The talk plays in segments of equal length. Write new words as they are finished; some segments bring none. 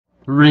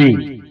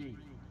3,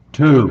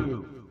 2,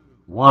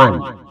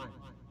 1.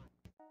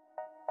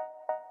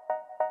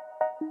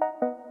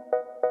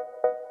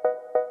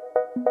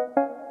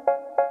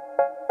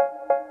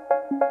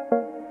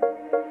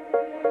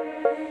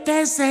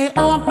 They say,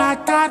 oh my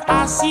God,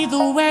 I see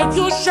the way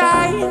you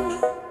shine.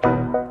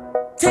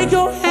 Take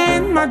your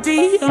hand, my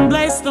dear, and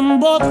place them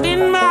both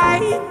in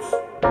mine.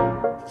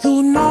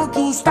 You know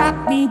you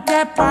stopped me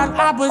dead while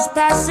I was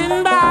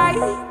passing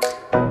by.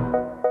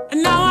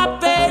 And now I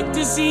beg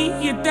to see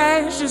you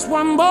dance just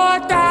one more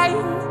time.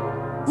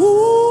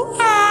 Ooh,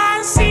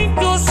 I see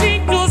you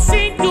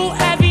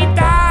every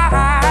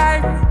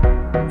time.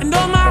 And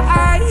oh my,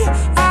 I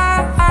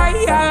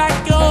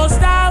like your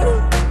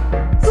style.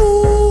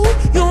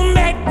 You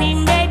make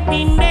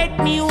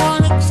me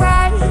wanna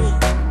cry.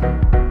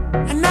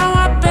 And now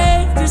I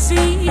beg to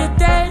see you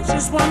dance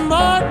just one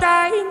more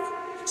time.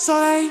 So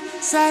they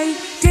say,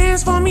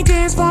 dance for me,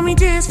 dance for me,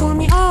 dance for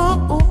me,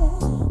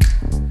 oh.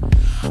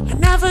 I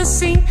never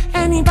seen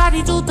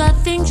anybody do the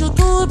things you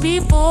do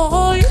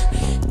before.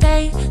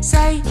 They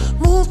say,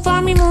 move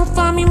for me, move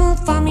for me, move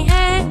for me,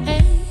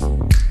 hey.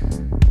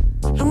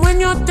 And when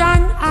you're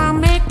done, I'll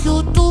make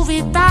you do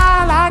it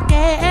all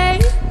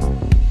again.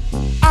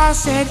 I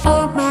said,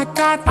 oh my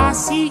God, I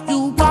see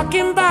you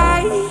walking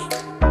by.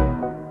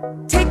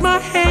 Take my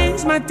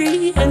hands, my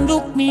dear, and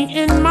look me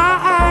in my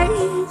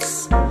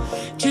eyes.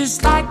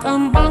 Just like a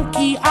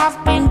monkey,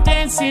 I've been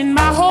dancing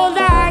my whole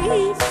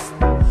life.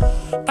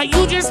 But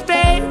you just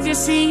beg to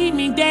see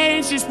me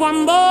dance just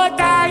one more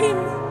time.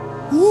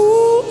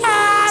 Ooh,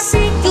 I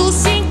sing you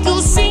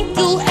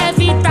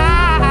every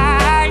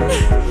time.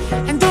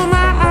 And oh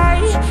my,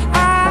 I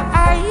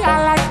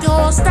like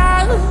your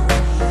style.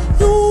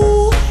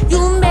 You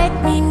make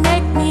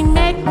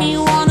me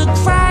wanna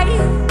cry.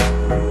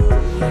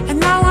 And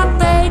now I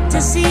beg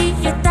to see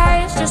you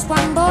dance just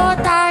one more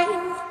time.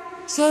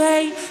 So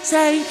they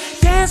say,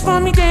 dance for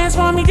me, dance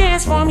for me,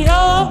 dance for me,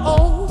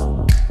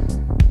 oh.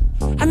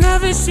 I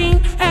never seen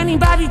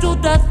anybody do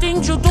the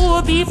things you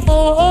do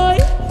before.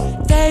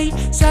 They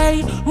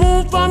say,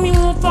 move for me,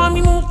 move for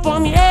me, move for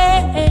me,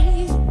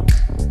 hey.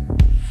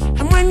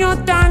 And when you're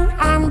done,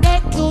 I'll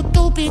make you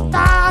do it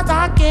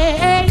all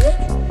again.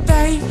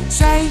 They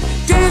say,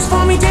 dance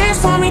for me, dance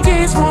for me,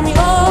 dance for me,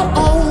 oh.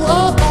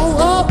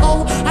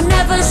 I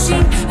never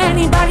seen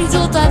anybody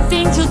do the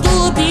things you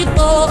do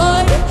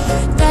before.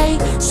 They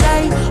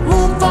say,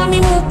 move for me,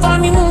 move for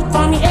me, move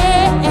for me,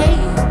 hey.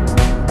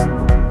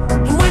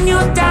 And when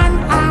you're done,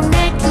 I'll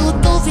make you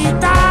do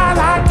it all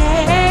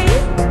again.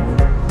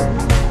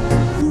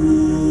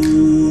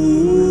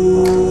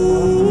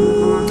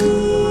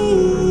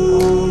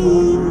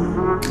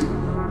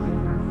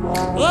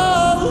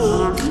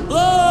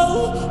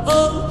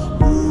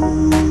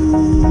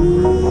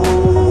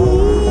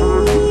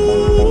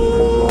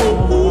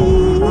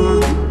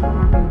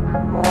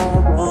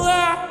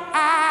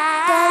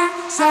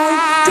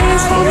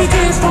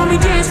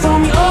 Dance for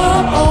me,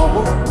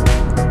 oh.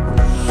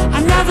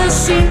 I never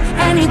seen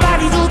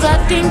anybody do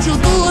the things you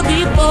do